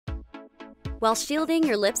While shielding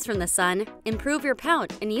your lips from the sun, improve your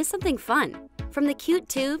pout and use something fun. From the cute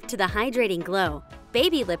tube to the hydrating glow,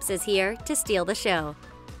 Baby Lips is here to steal the show.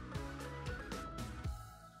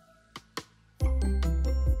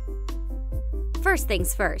 First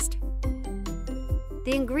things first.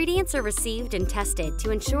 The ingredients are received and tested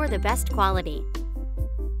to ensure the best quality.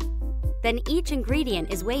 Then each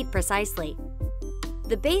ingredient is weighed precisely.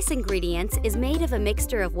 The base ingredients is made of a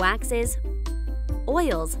mixture of waxes,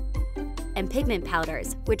 oils, and pigment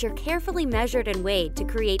powders, which are carefully measured and weighed to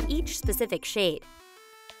create each specific shade.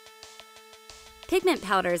 Pigment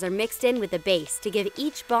powders are mixed in with the base to give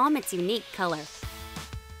each balm its unique color.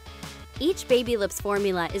 Each Baby Lips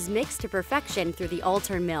formula is mixed to perfection through the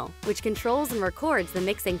Alter mill, which controls and records the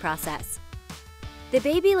mixing process. The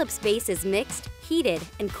Baby Lips base is mixed, heated,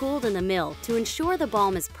 and cooled in the mill to ensure the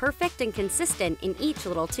balm is perfect and consistent in each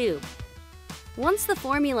little tube. Once the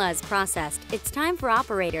formula is processed, it's time for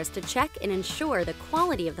operators to check and ensure the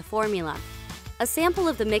quality of the formula. A sample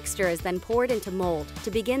of the mixture is then poured into mold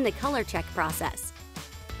to begin the color check process.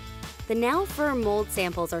 The now firm mold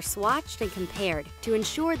samples are swatched and compared to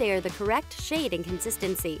ensure they are the correct shade and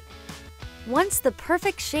consistency. Once the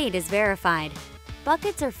perfect shade is verified,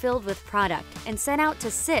 buckets are filled with product and sent out to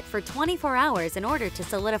sit for 24 hours in order to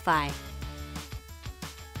solidify.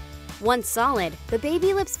 Once solid, the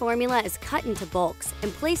Baby Lips formula is cut into bulks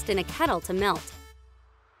and placed in a kettle to melt.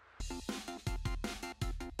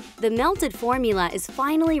 The melted formula is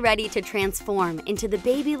finally ready to transform into the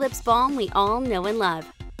Baby Lips balm we all know and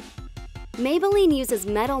love. Maybelline uses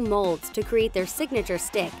metal molds to create their signature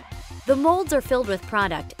stick. The molds are filled with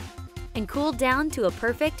product and cooled down to a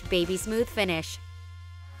perfect baby smooth finish.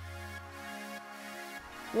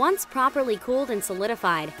 Once properly cooled and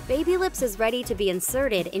solidified, Baby Lips is ready to be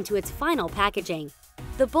inserted into its final packaging.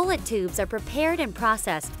 The bullet tubes are prepared and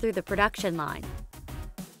processed through the production line.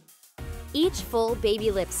 Each full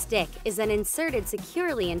Baby Lips stick is then inserted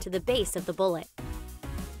securely into the base of the bullet.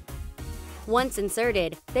 Once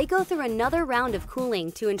inserted, they go through another round of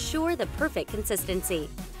cooling to ensure the perfect consistency.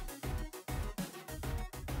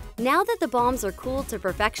 Now that the balms are cooled to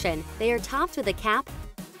perfection, they are topped with a cap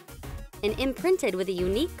and imprinted with a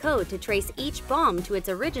unique code to trace each balm to its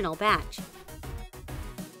original batch.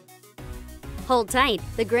 Hold tight,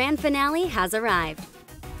 the grand finale has arrived.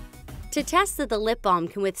 To test that the lip balm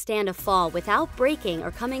can withstand a fall without breaking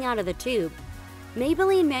or coming out of the tube,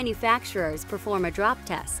 Maybelline manufacturers perform a drop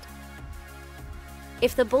test.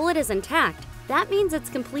 If the bullet is intact, that means it's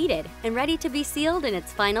completed and ready to be sealed in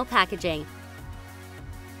its final packaging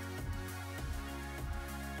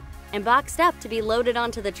and boxed up to be loaded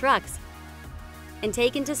onto the trucks and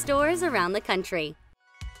taken to stores around the country.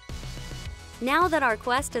 Now that our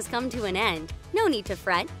quest has come to an end, no need to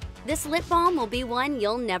fret. This lip balm will be one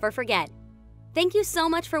you'll never forget. Thank you so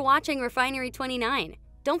much for watching Refinery29.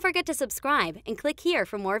 Don't forget to subscribe and click here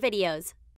for more videos.